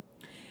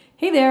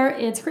Hey there,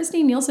 it's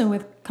Christine Nielsen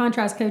with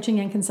Contrast Coaching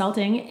and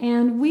Consulting,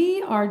 and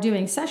we are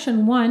doing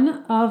session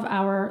 1 of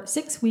our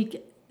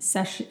 6-week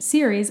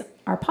series,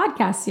 our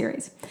podcast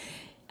series.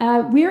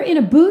 We're in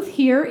a booth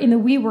here in the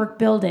WeWork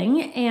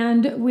building,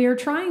 and we're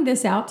trying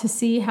this out to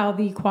see how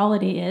the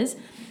quality is.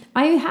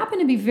 I happen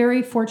to be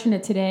very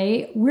fortunate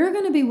today. We're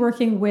going to be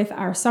working with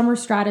our summer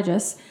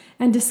strategists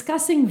and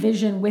discussing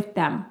vision with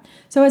them.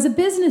 So as a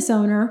business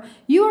owner,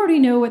 you already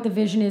know what the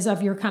vision is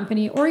of your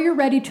company, or you're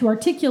ready to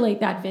articulate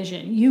that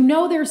vision. You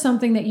know there's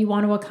something that you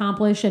want to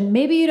accomplish, and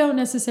maybe you don't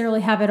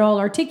necessarily have it all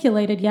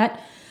articulated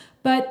yet,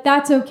 but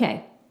that's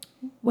okay.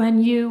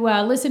 When you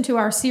listen to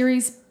our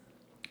series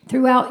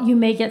throughout, you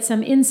may get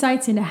some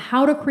insights into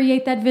how to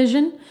create that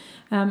vision.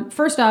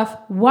 First off,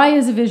 why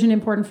is a vision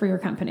important for your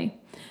company?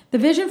 The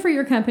vision for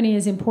your company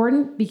is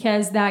important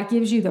because that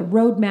gives you the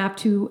roadmap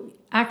to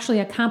actually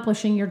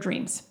accomplishing your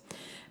dreams.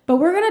 But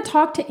we're going to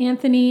talk to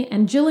Anthony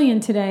and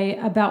Jillian today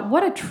about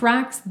what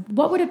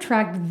would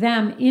attract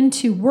them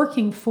into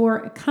working for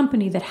a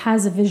company that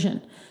has a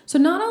vision. So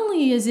not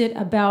only is it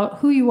about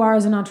who you are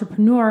as an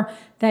entrepreneur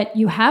that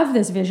you have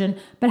this vision,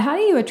 but how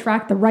do you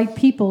attract the right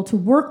people to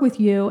work with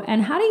you,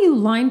 and how do you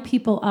line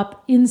people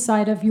up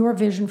inside of your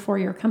vision for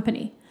your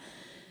company?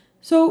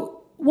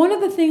 So one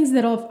of the things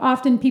that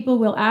often people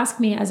will ask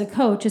me as a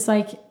coach is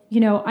like,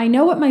 I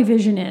know what my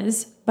vision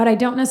is, but I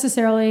don't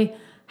necessarily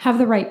have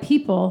the right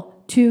people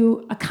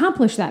to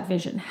accomplish that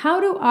vision.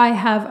 How do I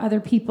have other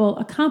people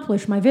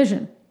accomplish my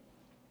vision?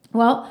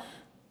 Well,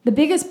 the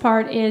biggest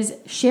part is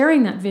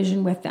sharing that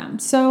vision with them.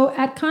 So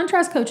at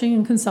Contrast Coaching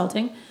and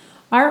Consulting,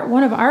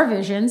 one of our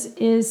visions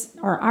is,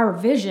 or our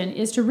vision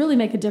is to really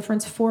make a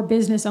difference for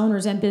business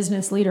owners and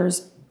business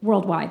leaders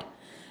worldwide.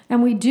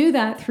 And we do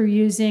that through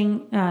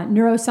using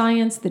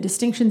neuroscience, the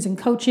distinctions in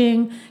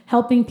coaching,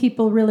 helping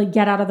people really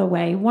get out of the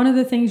way. One of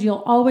the things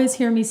you'll always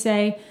hear me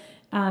say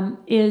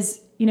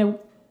is,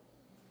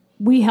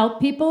 we help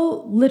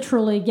people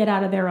literally get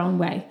out of their own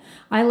way.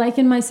 I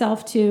liken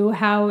myself to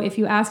how, if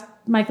you ask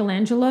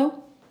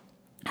Michelangelo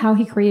how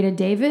he created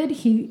David,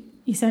 he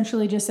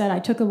essentially just said, I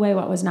took away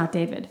what was not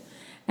David.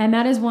 And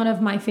that is one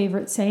of my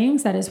favorite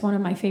sayings. That is one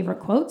of my favorite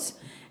quotes.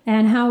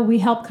 And how we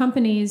help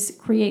companies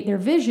create their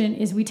vision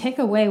is we take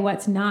away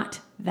what's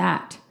not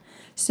that.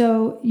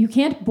 So you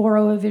can't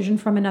borrow a vision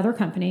from another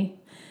company.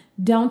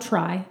 Don't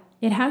try.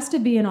 It has to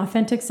be an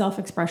authentic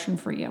self-expression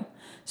for you.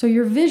 So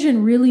your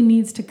vision really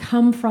needs to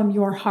come from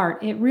your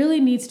heart. It really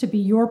needs to be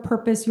your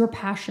purpose, your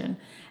passion.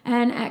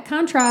 And at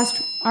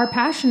Contrast, our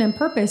passion and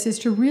purpose is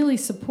to really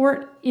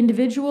support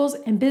individuals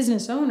and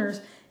business owners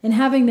in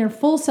having their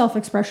full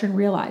self-expression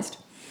realized.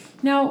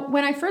 Now,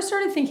 when I first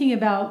started thinking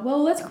about,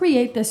 let's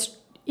create this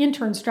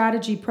intern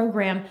strategy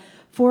program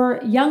for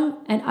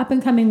young and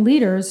up-and-coming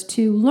leaders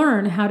to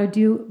learn how to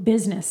do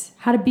business,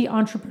 how to be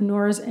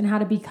entrepreneurs, and how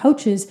to be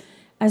coaches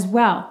as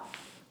well.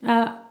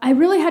 I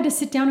really had to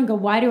sit down and go,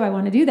 why do I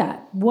want to do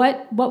that?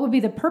 What would be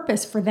the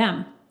purpose for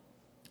them?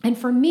 And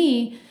for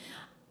me,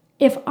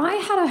 if I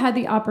had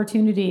the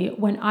opportunity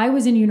when I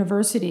was in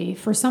university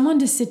for someone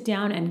to sit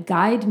down and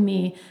guide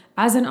me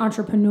as an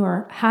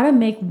entrepreneur, how to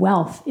make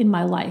wealth in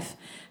my life,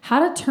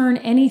 how to turn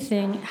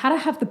anything, how to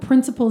have the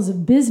principles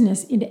of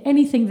business into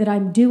anything that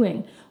I'm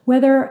doing,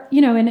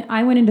 and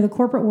I went into the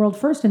corporate world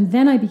first, and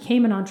then I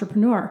became an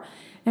entrepreneur.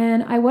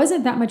 And I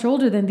wasn't that much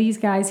older than these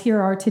guys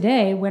here are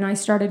today when I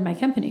started my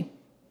company.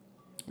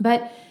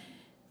 But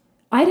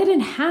I didn't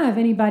have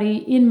anybody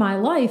in my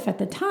life at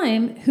the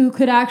time who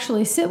could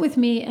actually sit with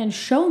me and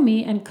show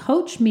me and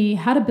coach me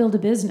how to build a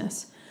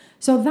business.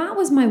 So that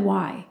was my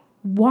why.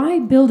 Why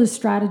build a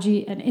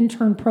strategy, an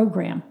intern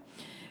program?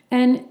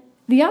 And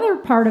the other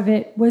part of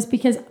it was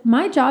because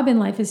my job in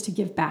life is to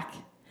give back.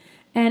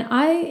 And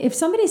if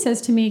somebody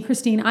says to me,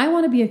 Christine, I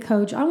want to be a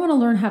coach, I want to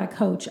learn how to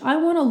coach, I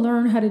want to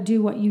learn how to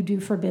do what you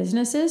do for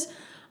businesses,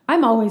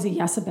 I'm always a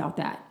yes about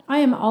that. I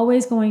am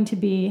always going to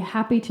be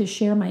happy to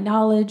share my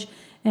knowledge.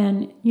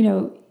 And,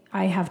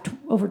 I have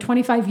over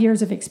 25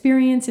 years of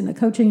experience in the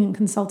coaching and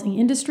consulting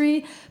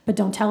industry, but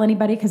don't tell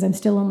anybody because I'm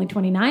still only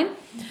 29.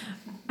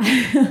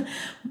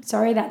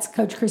 Sorry, that's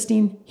Coach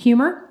Christine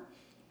humor.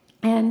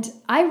 And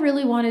I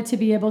really wanted to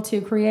be able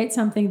to create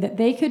something that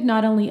they could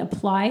not only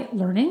apply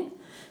learning.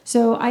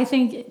 So I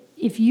think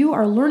if you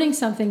are learning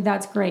something,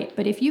 that's great.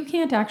 But if you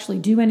can't actually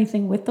do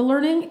anything with the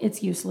learning,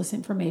 it's useless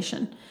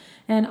information.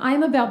 And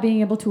I'm about being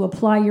able to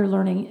apply your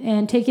learning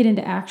and take it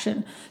into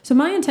action. So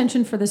my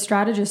intention for the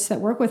strategists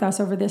that work with us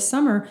over this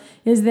summer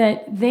is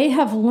that they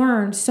have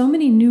learned so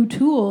many new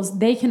tools,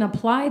 they can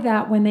apply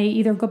that when they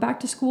either go back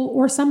to school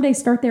or someday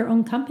start their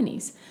own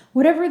companies.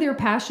 Whatever their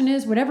passion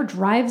is, whatever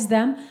drives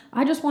them,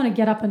 I just want to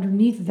get up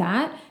underneath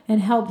that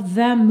and help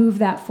them move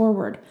that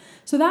forward.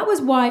 So that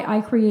was why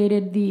I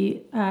created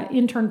the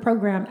intern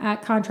program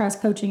at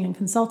Contrast Coaching and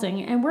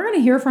Consulting. And we're going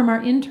to hear from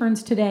our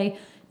interns today.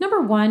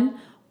 Number one,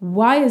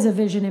 why is a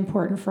vision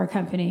important for a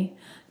company?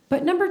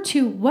 But number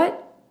two,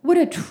 what would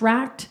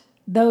attract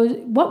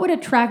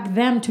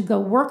them to go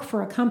work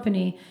for a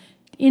company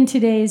in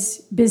today's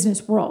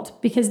business world?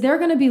 Because they're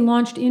going to be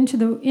launched into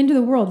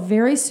the world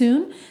very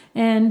soon,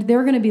 and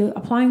they're going to be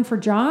applying for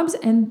jobs,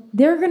 and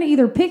they're going to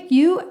either pick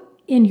you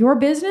in your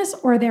business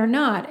or they're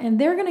not. And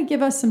they're going to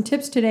give us some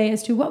tips today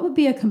as to what would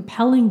be a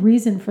compelling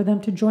reason for them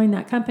to join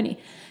that company.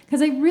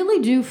 Because I really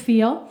do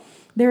feel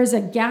there is a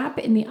gap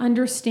in the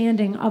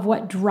understanding of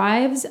what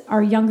drives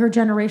our younger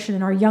generation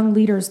and our young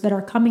leaders that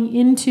are coming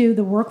into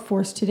the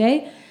workforce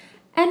today,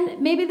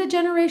 and maybe the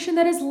generation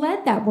that has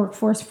led that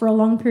workforce for a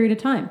long period of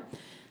time.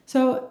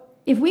 So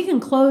if we can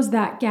close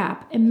that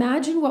gap,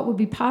 imagine what would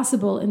be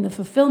possible in the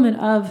fulfillment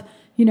of,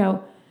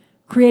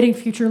 creating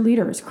future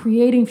leaders,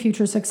 creating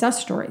future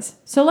success stories.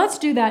 So let's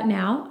do that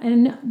now.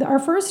 And our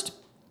first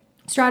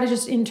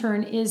strategist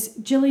intern is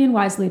Jillian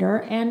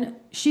Weisleader, and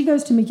she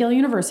goes to McGill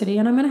University.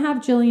 And I'm going to have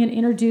Jillian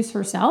introduce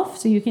herself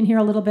so you can hear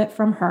a little bit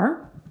from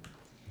her.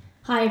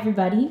 Hi,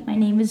 everybody. My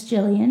name is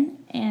Jillian,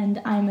 and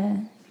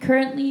I'm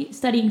currently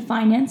studying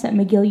finance at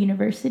McGill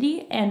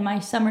University, and my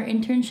summer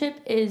internship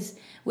is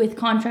with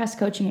Contrast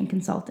Coaching and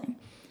Consulting.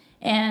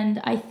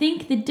 And I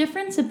think the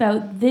difference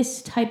about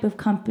this type of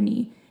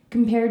company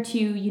compared to,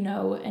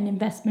 an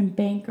investment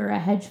bank or a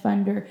hedge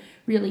fund or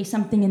really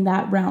something in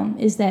that realm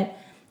is that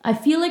I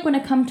feel like when I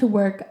come to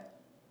work,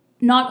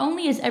 not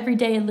only is every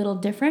day a little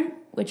different,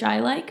 which I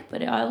like,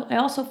 but I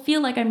also feel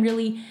like I'm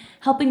really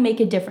helping make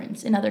a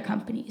difference in other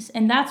companies.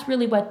 And that's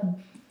really what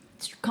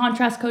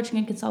Contrast Coaching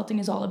and Consulting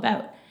is all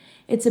about.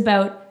 It's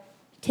about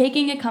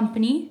taking a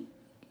company,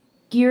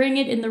 gearing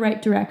it in the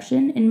right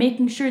direction, and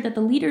making sure that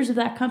the leaders of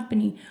that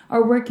company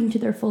are working to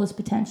their fullest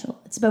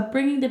potential. It's about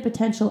bringing the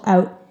potential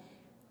out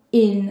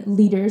in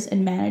leaders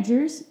and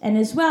managers. And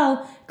as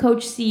well,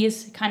 Coach C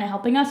is kind of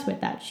helping us with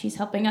that. She's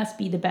helping us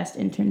be the best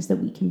interns that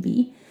we can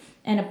be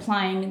and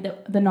applying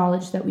the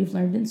knowledge that we've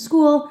learned in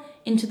school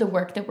into the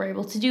work that we're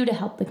able to do to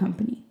help the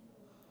company.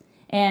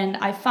 And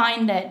I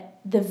find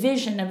that the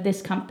vision of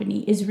this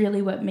company is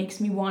really what makes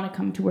me want to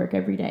come to work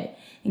every day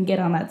and get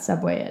on that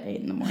subway at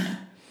 8 a.m.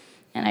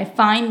 And I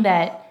find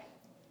that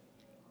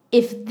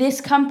if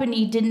this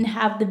company didn't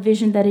have the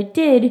vision that it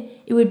did,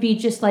 it would be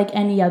just like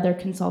any other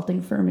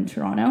consulting firm in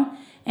Toronto,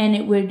 and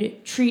it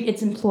would treat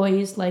its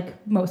employees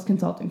like most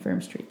consulting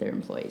firms treat their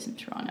employees in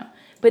Toronto.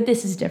 But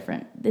this is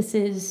different. This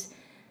is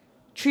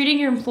treating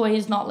your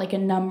employees not like a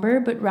number,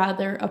 but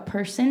rather a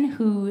person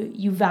who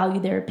you value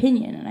their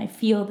opinion. And I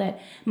feel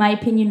that my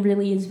opinion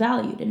really is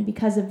valued. And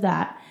because of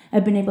that,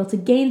 I've been able to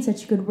gain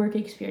such a good work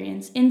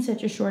experience in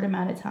such a short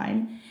amount of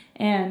time.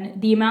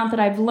 And the amount that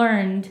I've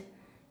learned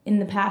in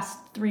the past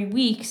 3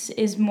 weeks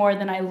is more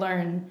than I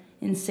learned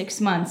in 6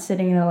 months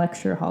sitting in a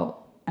lecture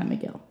hall at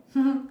McGill.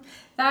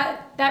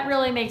 That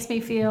really makes me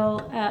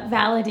feel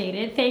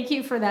validated. Thank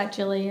you for that,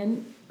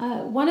 Jillian.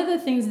 One of the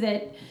things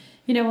that,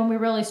 when we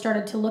really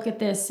started to look at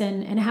this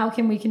and how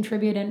can we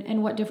contribute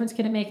and what difference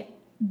can it make,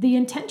 the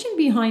intention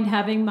behind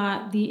having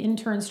the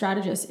intern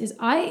strategist is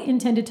I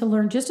intended to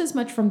learn just as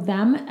much from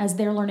them as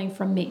they're learning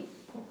from me.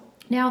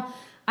 Now,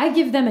 I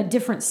give them a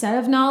different set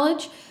of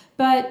knowledge,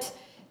 but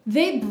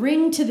they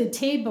bring to the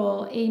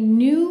table a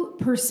new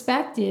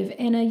perspective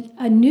and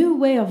a new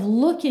way of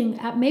looking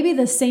at maybe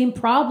the same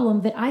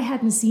problem that I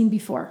hadn't seen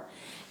before.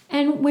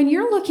 And when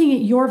you're looking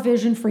at your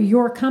vision for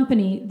your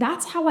company,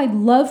 that's how I'd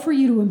love for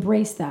you to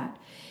embrace that.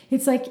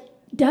 It's like,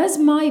 does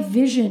my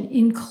vision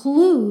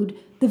include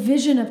the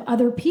vision of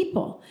other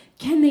people?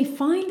 Can they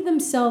find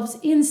themselves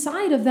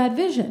inside of that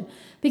vision?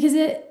 Because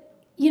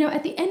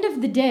at the end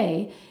of the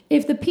day,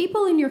 if the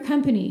people in your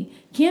company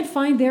can't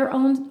find their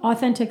own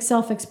authentic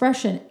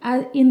self-expression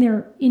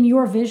in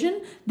your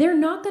vision, they're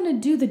not going to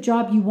do the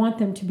job you want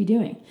them to be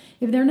doing.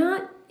 If they're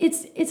not,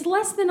 it's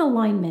less than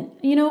alignment.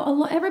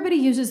 Everybody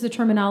uses the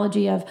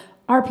terminology of,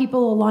 are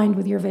people aligned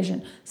with your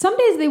vision? Some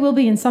days they will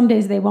be and some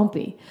days they won't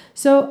be.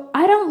 So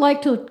I don't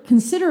like to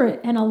consider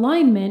it an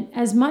alignment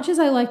as much as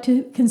I like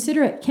to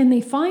consider it, can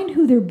they find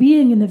who they're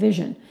being in the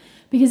vision?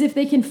 Because if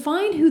they can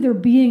find who they're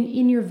being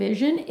in your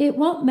vision, it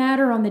won't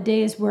matter on the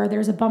days where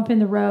there's a bump in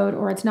the road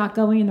or it's not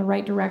going in the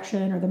right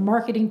direction or the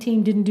marketing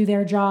team didn't do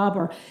their job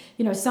or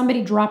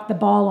somebody dropped the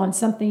ball on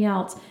something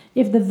else.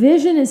 If the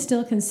vision is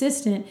still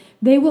consistent,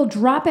 they will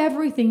drop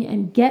everything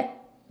and get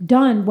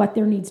done what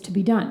there needs to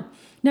be done.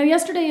 Now,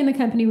 yesterday in the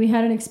company, we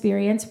had an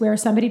experience where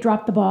somebody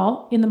dropped the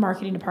ball in the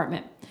marketing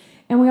department,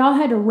 and we all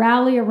had to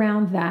rally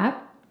around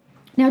that.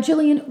 Now,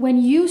 Jillian,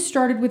 when you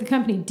started with the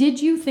company, did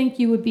you think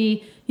you would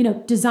be,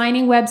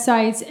 designing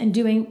websites and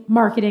doing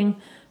marketing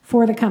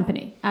for the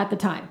company at the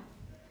time?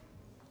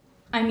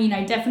 I mean,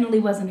 I definitely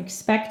wasn't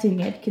expecting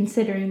it,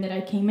 considering that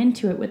I came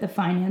into it with a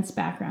finance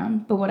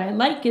background. But what I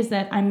like is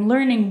that I'm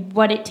learning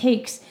what it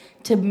takes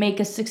to make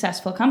a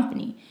successful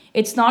company.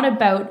 It's not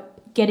about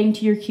getting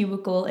to your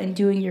cubicle and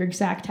doing your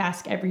exact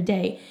task every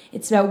day.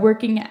 It's about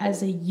working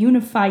as a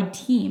unified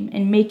team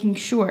and making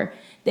sure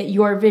that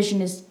your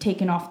vision is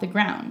taken off the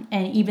ground.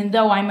 And even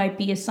though I might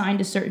be assigned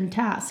a certain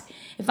task,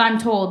 if I'm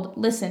told,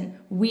 listen,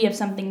 we have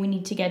something we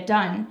need to get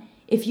done,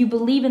 if you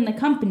believe in the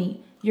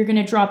company, you're going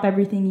to drop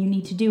everything you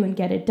need to do and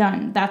get it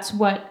done. That's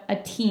what a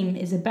team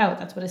is about.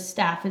 That's what a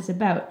staff is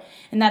about.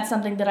 And that's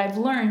something that I've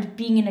learned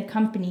being in a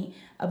company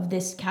of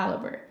this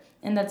caliber.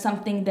 And that's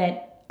something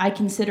that I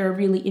consider a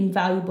really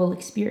invaluable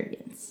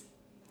experience.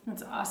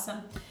 That's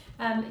awesome.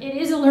 It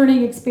is a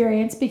learning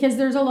experience because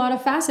there's a lot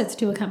of facets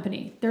to a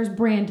company. There's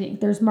branding,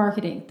 there's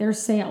marketing,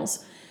 there's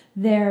sales,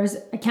 there's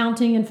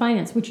accounting and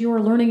finance, which you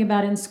are learning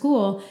about in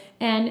school.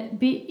 And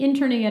be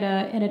interning at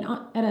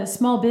a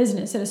small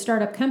business, at a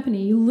startup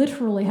company, you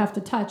literally have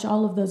to touch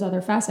all of those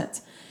other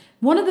facets.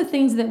 One of the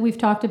things that we've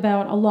talked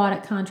about a lot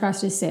at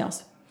Contrast is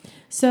sales.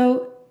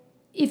 So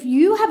if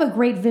you have a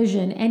great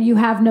vision and you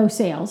have no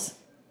sales,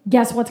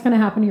 guess what's going to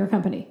happen to your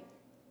company?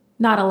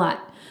 Not a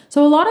lot.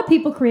 So a lot of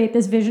people create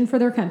this vision for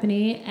their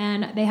company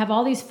and they have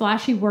all these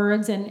flashy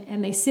words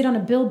and they sit on a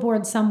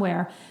billboard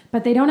somewhere,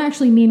 but they don't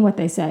actually mean what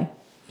they say.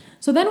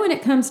 So then when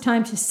it comes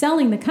time to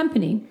selling the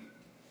company,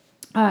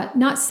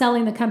 not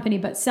selling the company,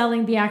 but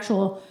selling the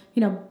actual,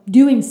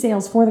 doing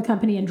sales for the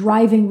company and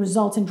driving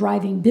results and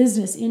driving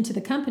business into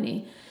the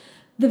company,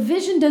 the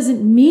vision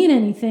doesn't mean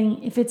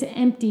anything if it's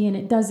empty and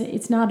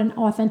it's not an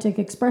authentic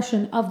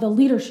expression of the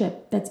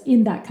leadership that's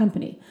in that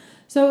company.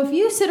 So if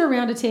you sit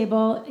around a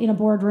table in a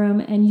boardroom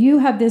and you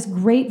have this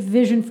great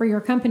vision for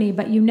your company,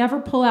 but you never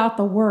pull out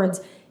the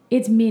words,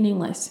 it's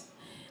meaningless.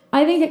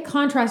 I think at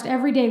Contrast,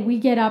 every day we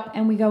get up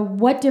and we go,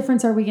 what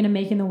difference are we going to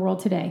make in the world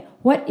today?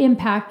 What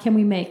impact can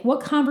we make? What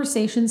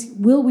conversations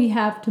will we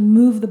have to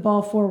move the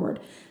ball forward?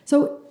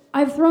 So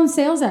I've thrown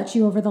sales at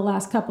you over the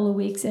last couple of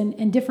weeks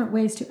and different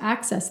ways to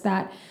access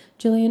that,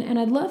 Jillian, and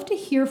I'd love to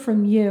hear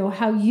from you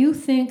how you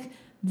think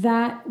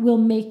that will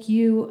make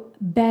you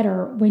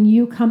better when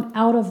you come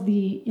out of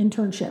the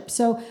internship.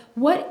 So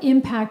what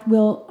impact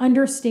will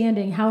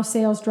understanding how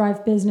sales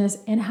drive business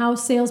and how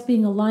sales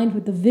being aligned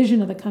with the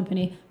vision of the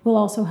company will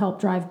also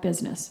help drive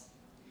business?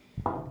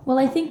 Well,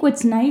 I think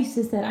what's nice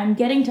is that I'm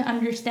getting to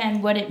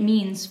understand what it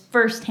means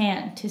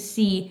firsthand to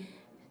see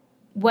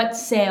what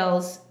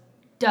sales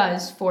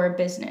does for a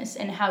business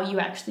and how you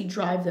actually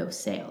drive those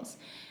sales.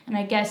 And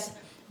I guess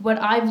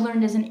what I've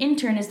learned as an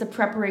intern is the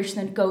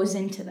preparation that goes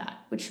into that,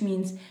 which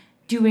means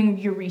doing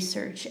your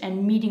research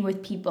and meeting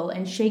with people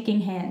and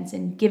shaking hands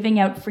and giving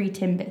out free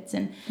Timbits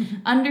and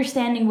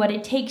understanding what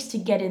it takes to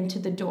get into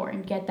the door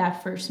and get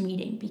that first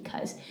meeting.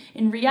 Because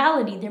in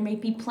reality, there may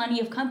be plenty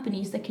of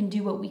companies that can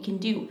do what we can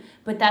do,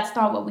 but that's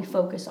not what we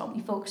focus on.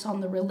 We focus on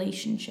the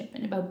relationship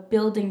and about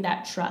building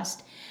that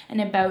trust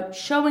and about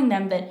showing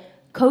them that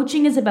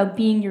coaching is about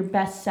being your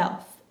best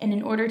self. And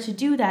in order to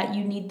do that,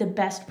 you need the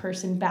best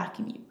person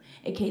backing you,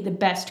 aka the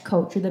best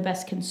coach or the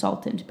best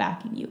consultant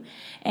backing you.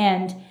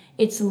 And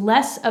it's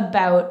less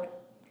about,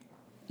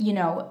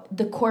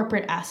 the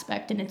corporate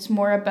aspect, and it's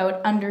more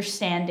about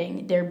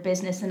understanding their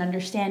business and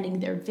understanding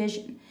their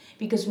vision.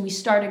 Because when we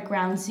start at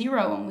ground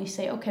zero and we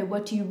say, okay,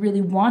 what do you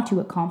really want to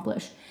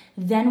accomplish?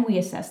 Then we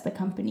assess the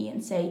company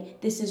and say,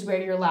 this is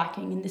where you're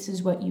lacking and this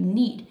is what you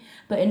need.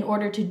 But in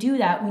order to do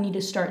that, we need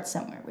to start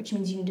somewhere, which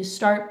means you need to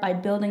start by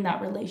building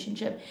that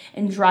relationship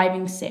and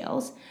driving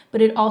sales.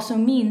 But it also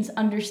means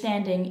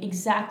understanding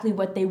exactly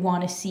what they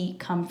want to see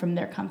come from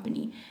their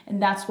company.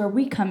 And that's where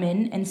we come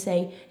in and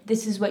say,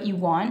 this is what you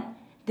want,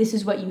 this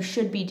is what you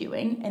should be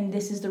doing, and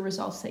this is the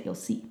results that you'll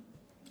see.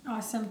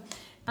 Awesome.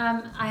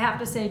 I have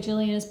to say,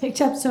 Jillian has picked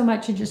up so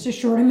much in just a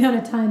short amount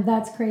of time.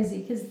 That's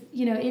crazy because,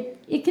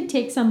 it could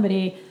take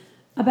somebody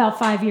about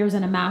 5 years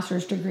and a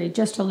master's degree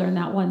just to learn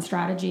that one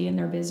strategy in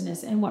their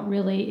business. And what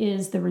really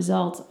is the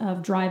result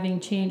of driving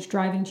change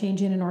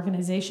in an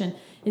organization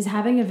is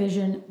having a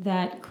vision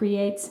that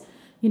creates,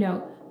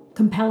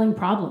 compelling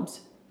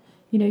problems.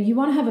 You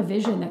want to have a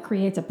vision that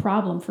creates a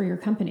problem for your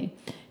company.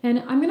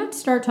 And I'm going to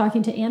start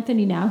talking to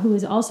Anthony now, who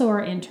is also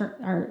our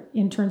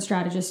intern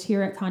strategist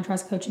here at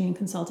Contrast Coaching and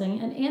Consulting.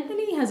 And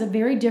Anthony has a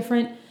very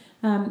different,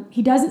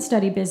 he doesn't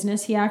study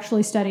business. He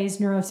actually studies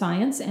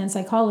neuroscience and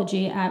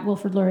psychology at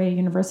Wilfrid Laurier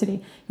University.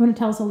 You want to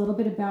tell us a little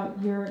bit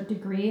about your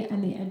degree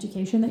and the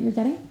education that you're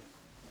getting?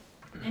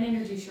 And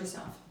introduce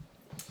yourself.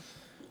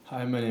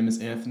 Hi, my name is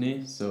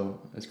Anthony. So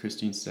as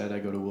Christine said, I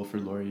go to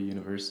Wilfrid Laurier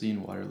University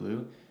in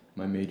Waterloo.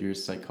 My major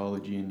is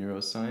psychology and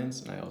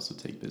neuroscience, and I also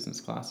take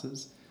business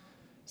classes.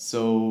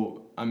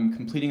 So I'm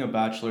completing a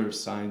Bachelor of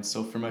Science.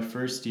 So for my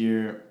first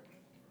year,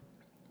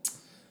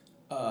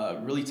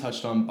 really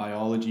touched on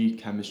biology,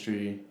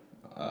 chemistry,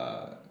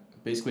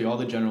 basically all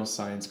the general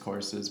science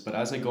courses. But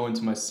as I go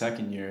into my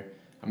second year,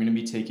 I'm going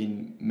to be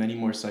taking many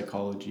more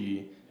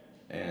psychology,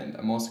 and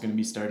I'm also going to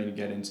be starting to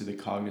get into the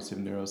cognitive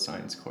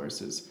neuroscience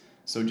courses.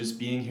 So just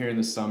being here in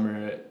the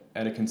summer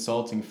at a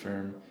consulting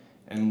firm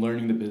and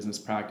learning the business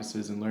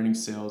practices and learning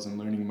sales and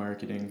learning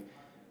marketing,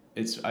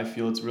 I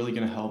feel it's really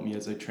going to help me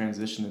as I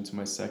transition into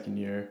my second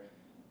year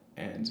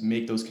and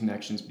make those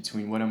connections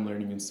between what I'm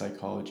learning in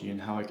psychology and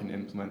how I can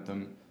implement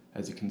them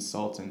as a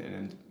consultant and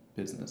in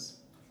business.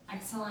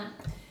 Excellent.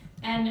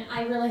 And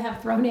I really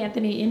have thrown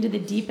Anthony into the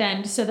deep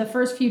end. So the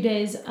first few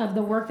days of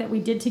the work that we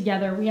did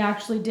together, we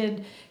actually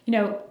did,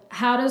 what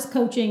does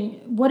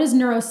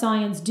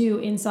neuroscience do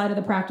inside of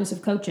the practice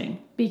of coaching?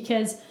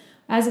 Because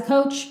as a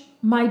coach,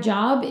 my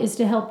job is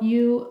to help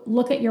you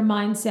look at your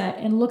mindset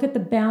and look at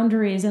the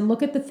boundaries and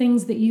look at the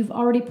things that you've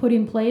already put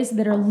in place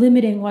that are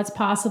limiting what's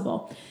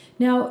possible.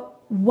 Now,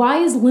 why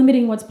is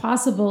limiting what's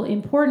possible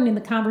important in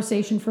the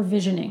conversation for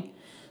visioning?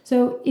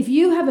 So if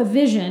you have a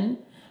vision,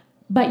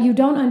 but you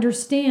don't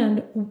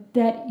understand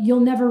that you'll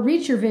never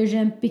reach your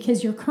vision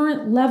because your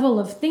current level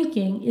of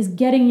thinking is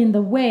getting in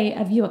the way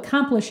of you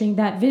accomplishing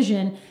that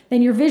vision,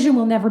 then your vision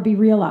will never be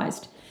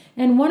realized.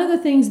 And one of the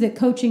things that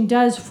coaching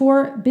does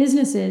for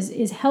businesses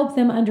is help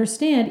them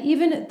understand,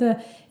 even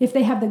if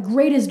they have the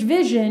greatest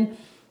vision,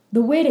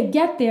 the way to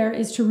get there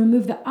is to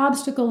remove the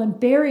obstacle and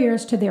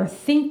barriers to their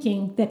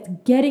thinking that's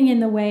getting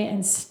in the way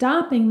and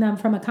stopping them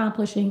from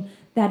accomplishing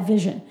that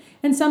vision.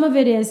 And some of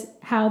it is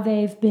how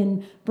they've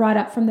been brought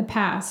up from the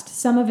past.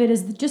 Some of it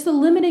is just a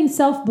limiting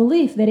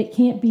self-belief that it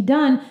can't be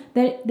done,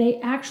 that they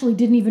actually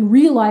didn't even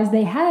realize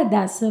they had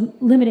that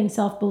limiting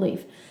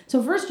self-belief.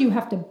 So first you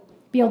have to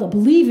be able to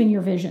believe in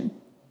your vision.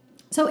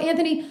 So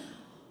Anthony,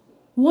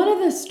 one of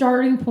the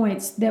starting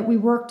points that we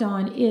worked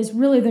on is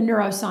really the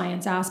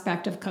neuroscience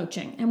aspect of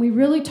coaching. And we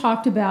really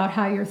talked about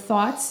how your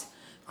thoughts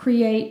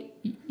create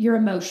your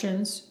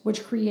emotions,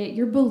 which create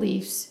your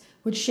beliefs,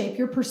 which shape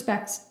your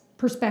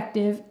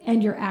perspective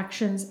and your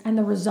actions and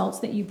the results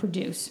that you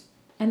produce.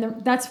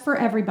 And that's for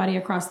everybody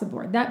across the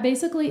board. That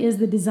basically is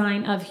the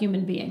design of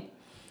human being.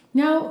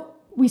 Now,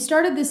 we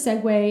started this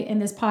segue in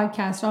this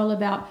podcast all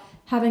about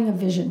having a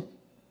vision.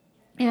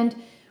 And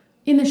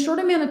in the short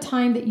amount of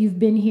time that you've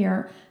been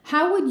here,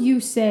 how would you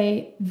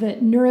say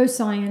that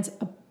neuroscience,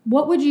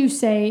 what would you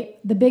say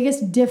the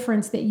biggest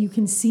difference that you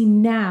can see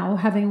now,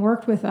 having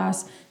worked with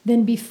us,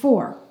 than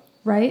before,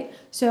 right?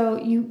 So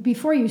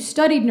before you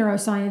studied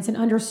neuroscience and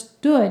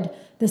understood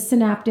the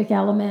synaptic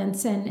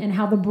elements and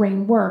how the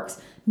brain works,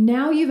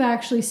 now you've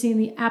actually seen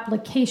the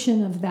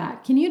application of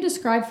that. Can you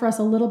describe for us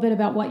a little bit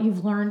about what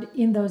you've learned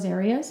in those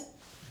areas?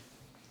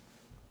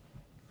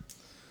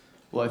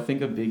 Well, I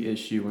think a big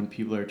issue when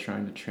people are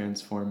trying to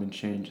transform and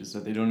change is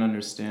that they don't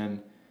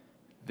understand,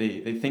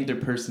 they think their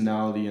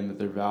personality and that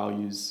their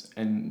values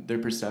and their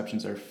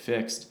perceptions are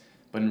fixed.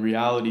 But in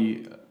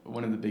reality,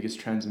 one of the biggest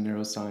trends in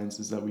neuroscience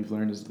is that we've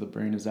learned is that the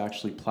brain is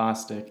actually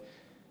plastic,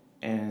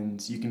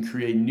 and you can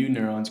create new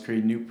neurons,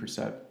 create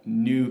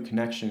new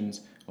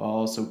connections while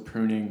also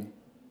pruning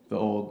the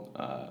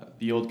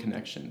old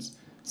connections.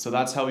 So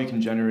that's how we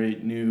can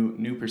generate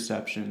new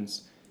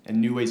perceptions and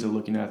new ways of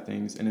looking at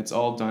things, and it's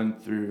all done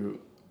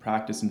through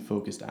practice and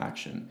focused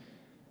action.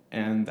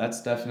 And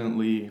that's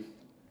definitely,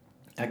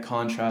 at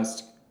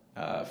contrast,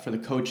 for the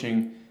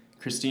coaching,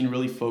 Christine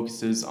really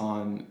focuses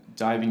on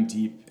diving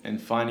deep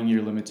and finding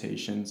your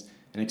limitations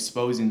and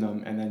exposing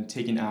them and then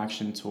taking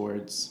action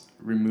towards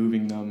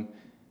removing them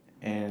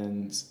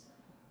and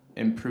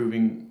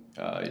improving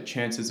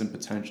chances and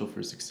potential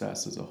for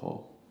success as a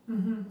whole.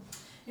 Mm-hmm.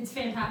 It's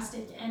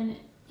fantastic. And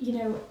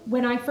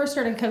when I first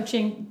started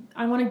coaching,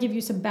 I want to give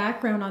you some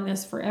background on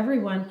this for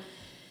everyone.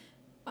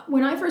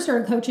 When I first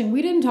started coaching,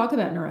 we didn't talk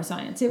about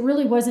neuroscience. It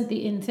really wasn't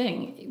the in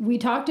thing. We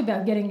talked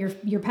about getting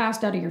your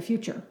past out of your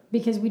future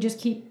because we just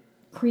keep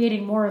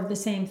creating more of the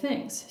same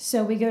things.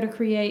 So we go to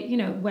create,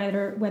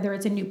 whether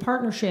it's a new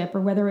partnership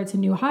or whether it's a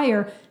new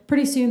hire,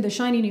 pretty soon the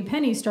shiny new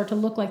pennies start to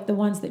look like the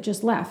ones that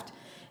just left.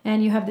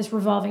 And you have this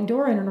revolving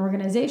door in an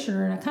organization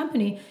or in a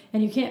company,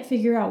 and you can't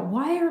figure out,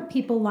 why aren't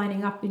people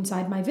lining up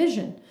inside my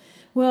vision?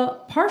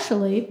 Well,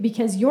 partially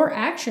because your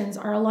actions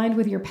are aligned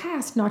with your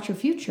past, not your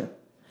future.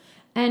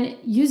 And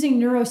using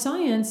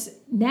neuroscience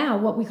now,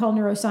 what we call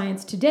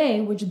neuroscience today,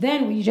 which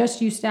then we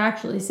just used to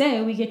actually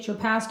say, we get your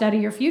past out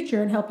of your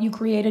future and help you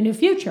create a new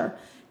future.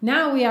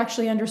 Now we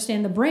actually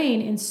understand the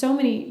brain in so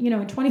many,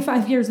 in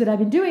 25 years that I've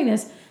been doing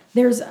this,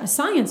 there's a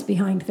science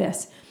behind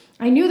this.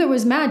 I knew there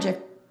was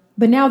magic,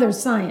 but now there's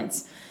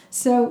science.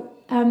 So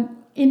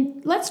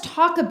let's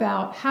talk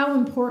about how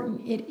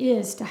important it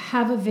is to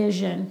have a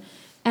vision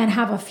and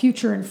have a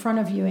future in front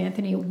of you,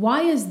 Anthony.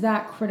 Why is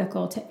that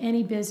critical to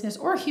any business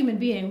or human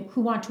being who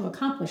want to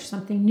accomplish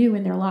something new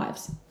in their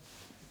lives?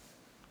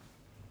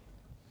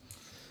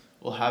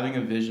 Well, having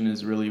a vision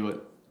is really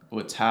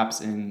what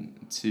taps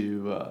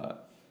into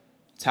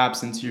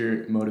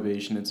your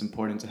motivation. It's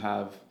important to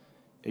have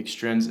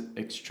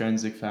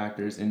extrinsic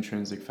factors,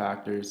 intrinsic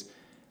factors,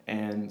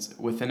 and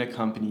within a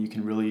company, you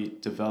can really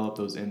develop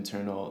those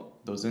internal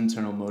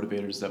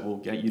motivators that will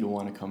get you to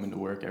want to come into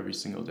work every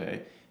single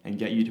day and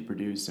get you to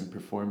produce and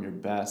perform your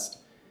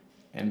best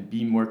and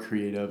be more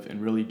creative and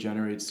really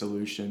generate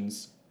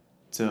solutions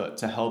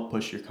to help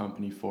push your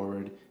company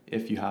forward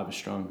if you have a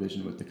strong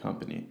vision with the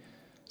company.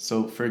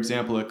 So, for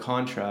example, at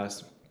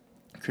Contrast,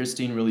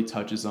 Christine really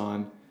touches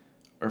on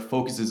or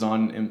focuses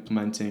on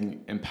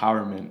implementing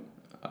empowerment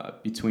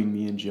between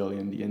me and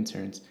Jillian, the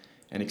interns,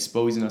 and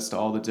exposing us to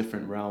all the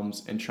different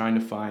realms and trying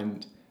to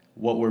find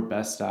what we're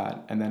best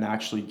at, and then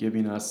actually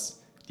giving us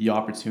the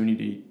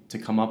opportunity to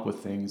come up with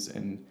things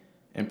and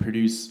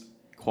produce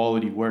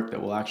quality work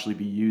that will actually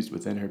be used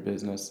within her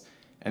business.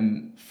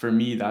 And for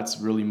me, that's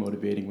really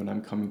motivating when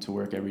I'm coming to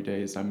work every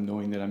day, is I'm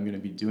knowing that I'm going to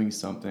be doing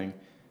something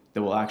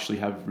that will actually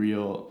have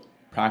real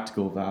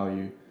practical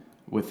value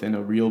within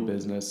a real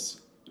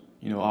business,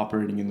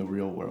 operating in the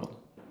real world.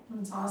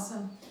 That's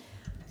awesome.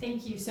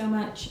 Thank you so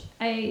much.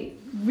 I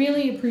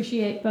really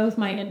appreciate both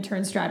my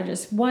intern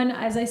strategists. One,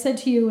 as I said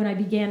to you when I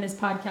began this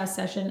podcast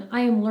session,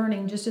 I am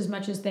learning just as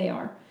much as they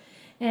are.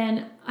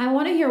 And I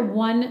want to hear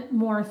one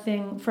more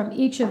thing from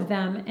each of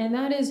them, and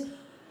that is,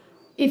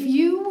 if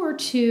you were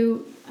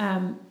to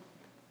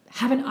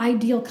have an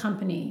ideal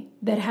company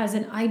that has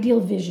an ideal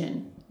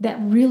vision that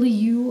really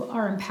you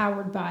are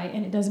empowered by,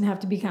 and it doesn't have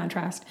to be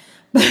Contrast,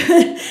 but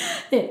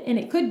and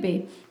it could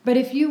be. But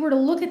if you were to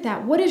look at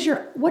that, what is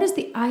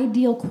the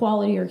ideal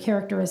quality or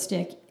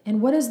characteristic,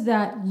 and what does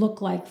that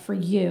look like for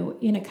you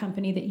in a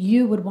company that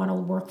you would want to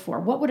work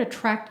for? What would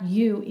attract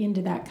you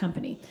into that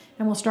company?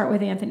 And we'll start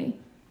with Anthony.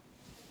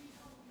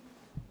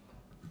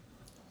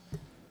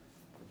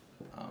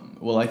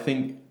 Well, I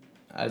think,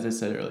 as I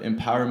said earlier,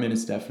 empowerment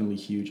is definitely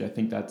huge. I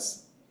think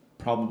that's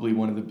probably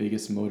one of the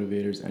biggest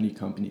motivators any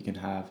company can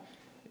have,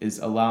 is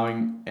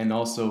allowing and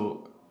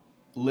also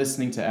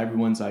listening to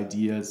everyone's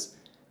ideas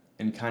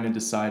and kind of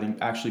deciding,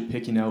 actually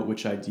picking out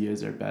which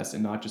ideas are best,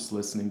 and not just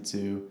listening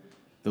to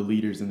the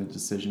leaders and the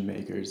decision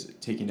makers,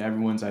 taking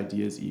everyone's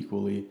ideas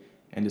equally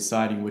and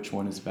deciding which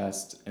one is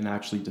best, and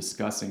actually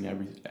discussing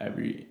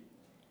every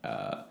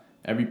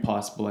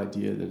possible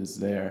idea that is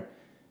there.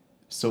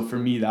 So for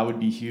me, that would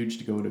be huge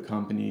to go to a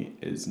company,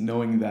 is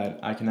knowing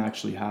that I can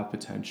actually have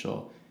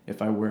potential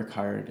if I work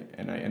hard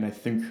and I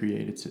think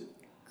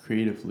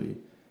creatively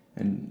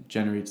and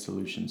generate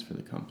solutions for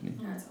the company.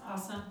 That's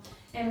awesome.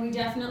 And we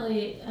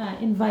definitely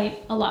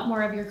invite a lot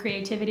more of your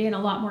creativity and a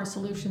lot more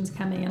solutions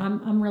coming. And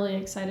I'm really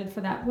excited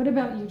for that. What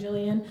about you,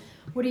 Jillian?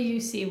 What do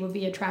you see would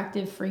be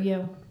attractive for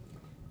you?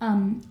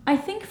 I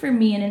think for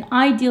me, in an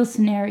ideal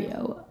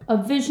scenario, a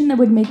vision that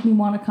would make me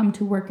want to come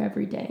to work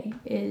every day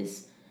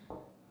is,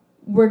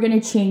 we're going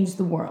to change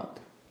the world.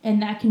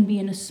 And that can be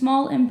in a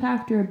small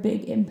impact or a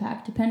big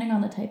impact, depending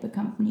on the type of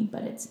company.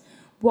 But it's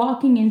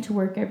walking into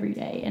work every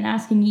day and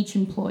asking each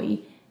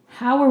employee,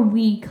 how are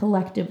we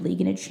collectively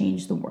going to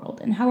change the world?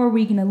 And how are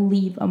we going to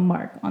leave a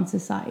mark on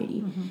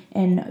society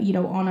and,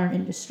 on our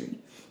industry?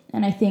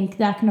 And I think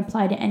that can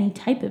apply to any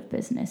type of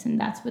business. And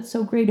that's what's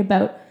so great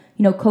about,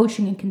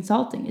 coaching and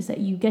consulting, is that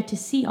you get to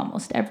see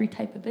almost every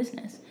type of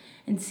business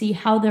and see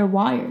how they're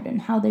wired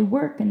and how they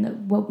work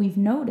and what we've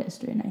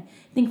noticed. And I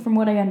think from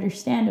what I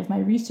understand of my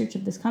research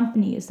of this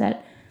company is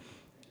that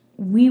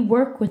we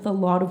work with a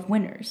lot of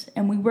winners,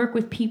 and we work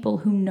with people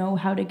who know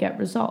how to get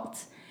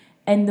results.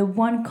 And the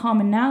one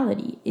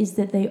commonality is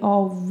that they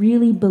all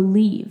really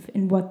believe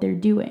in what they're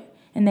doing,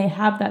 and they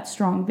have that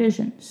strong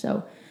vision.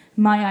 So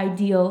my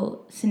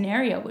ideal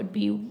scenario would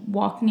be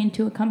walking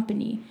into a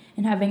company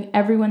and having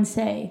everyone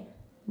say,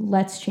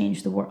 let's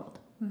change the world.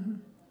 Mm-hmm.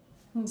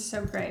 That's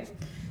so great.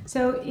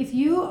 So if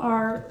you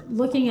are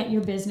looking at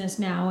your business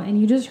now, and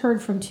you just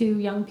heard from two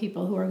young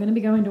people who are going to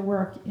be going to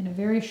work in a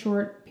very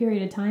short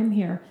period of time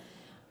here,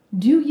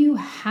 do you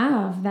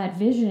have that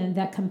vision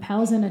that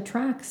compels and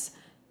attracts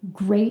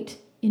great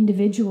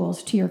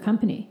individuals to your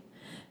company?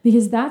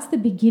 Because that's the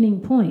beginning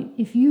point.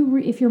 If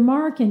your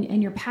mark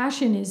and your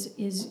passion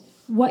is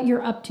what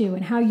you're up to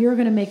and how you're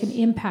going to make an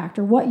impact,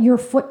 or what your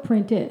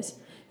footprint is,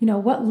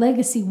 what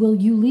legacy will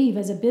you leave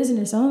as a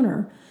business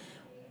owner?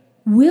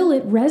 Will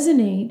it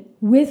resonate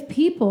with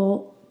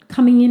people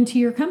coming into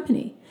your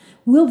company?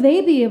 Will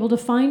they be able to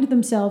find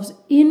themselves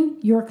in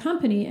your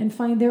company and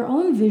find their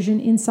own vision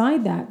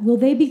inside that? Will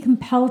they be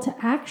compelled to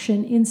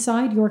action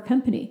inside your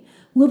company?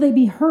 Will they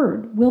be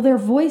heard? Will their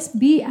voice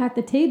be at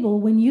the table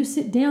when you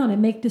sit down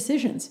and make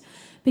decisions?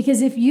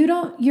 Because if you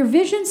don't, your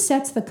vision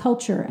sets the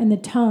culture and the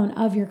tone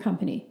of your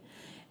company.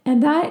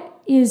 And that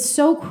is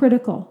so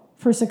critical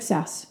for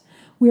success.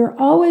 We are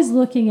always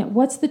looking at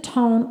what's the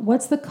tone,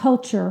 what's the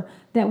culture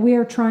that we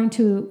are trying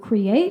to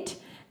create,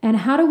 and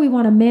how do we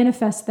want to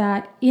manifest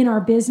that in our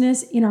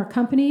business, in our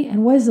company,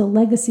 and what is the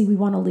legacy we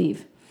want to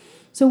leave?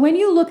 So when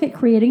you look at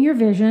creating your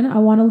vision, I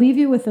want to leave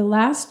you with the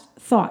last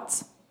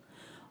thoughts.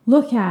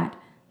 Look at,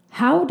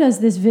 how does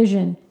this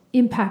vision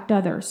impact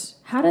others?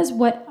 How does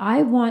what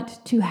I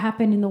want to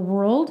happen in the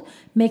world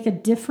make a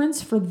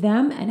difference for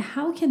them, and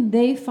how can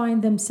they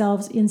find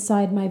themselves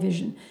inside my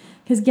vision?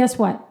 Because guess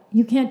what?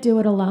 You can't do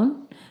it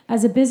alone.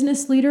 As a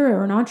business leader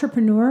or an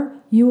entrepreneur,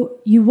 you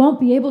won't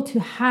be able to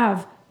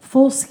have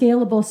full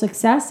scalable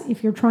success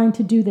if you're trying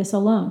to do this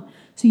alone.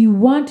 So you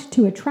want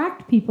to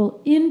attract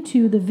people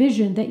into the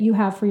vision that you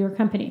have for your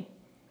company.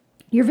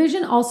 Your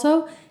vision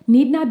also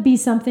need not be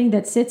something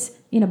that sits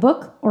in a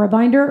book or a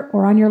binder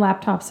or on your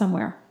laptop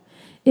somewhere.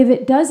 If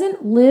it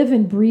doesn't live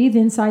and breathe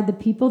inside the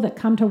people that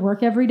come to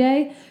work every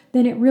day,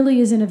 then it really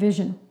isn't a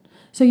vision.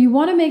 So you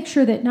want to make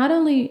sure that not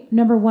only,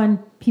 number one,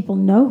 people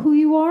know who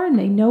you are and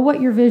they know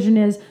what your vision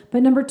is,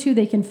 but number two,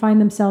 they can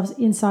find themselves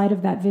inside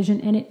of that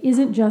vision, and it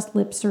isn't just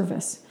lip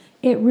service.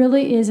 It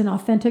really is an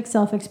authentic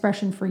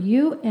self-expression for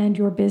you and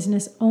your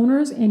business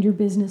owners and your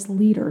business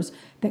leaders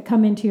that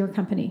come into your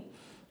company.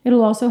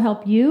 It'll also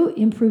help you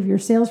improve your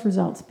sales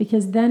results,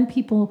 because then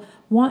people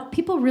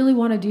really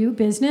want to do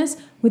business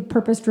with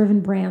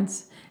purpose-driven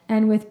brands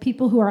and with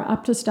people who are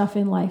up to stuff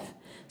in life.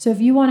 So if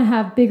you want to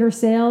have bigger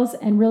sales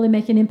and really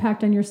make an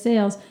impact on your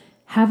sales,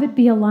 have it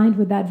be aligned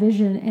with that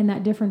vision and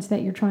that difference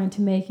that you're trying to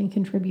make and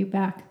contribute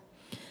back.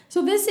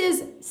 So this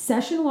is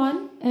session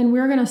 1, and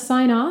we're going to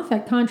sign off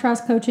at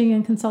Contrast Coaching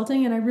and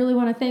Consulting. And I really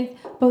want to thank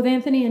both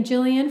Anthony and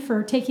Jillian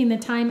for taking the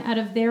time out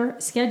of their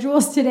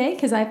schedules today,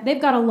 because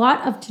they've got a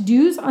lot of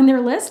to-dos on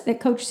their list that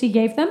Coach C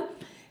gave them.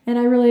 And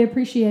I really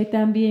appreciate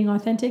them being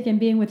authentic and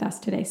being with us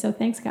today. So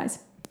thanks, guys.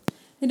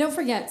 And don't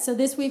forget, so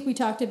this week we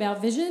talked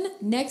about vision.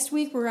 Next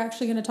week, we're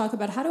actually going to talk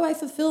about how do I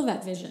fulfill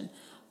that vision?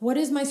 What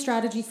is my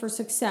strategy for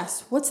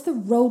success? What's the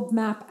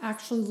roadmap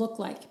actually look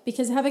like?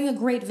 Because having a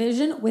great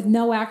vision with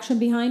no action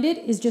behind it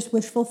is just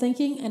wishful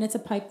thinking, and it's a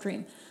pipe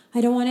dream.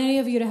 I don't want any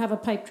of you to have a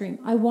pipe dream.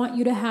 I want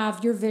you to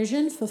have your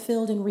vision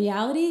fulfilled in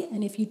reality.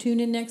 And if you tune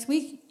in next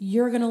week,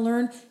 you're going to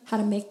learn how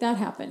to make that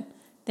happen.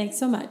 Thanks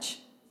so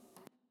much.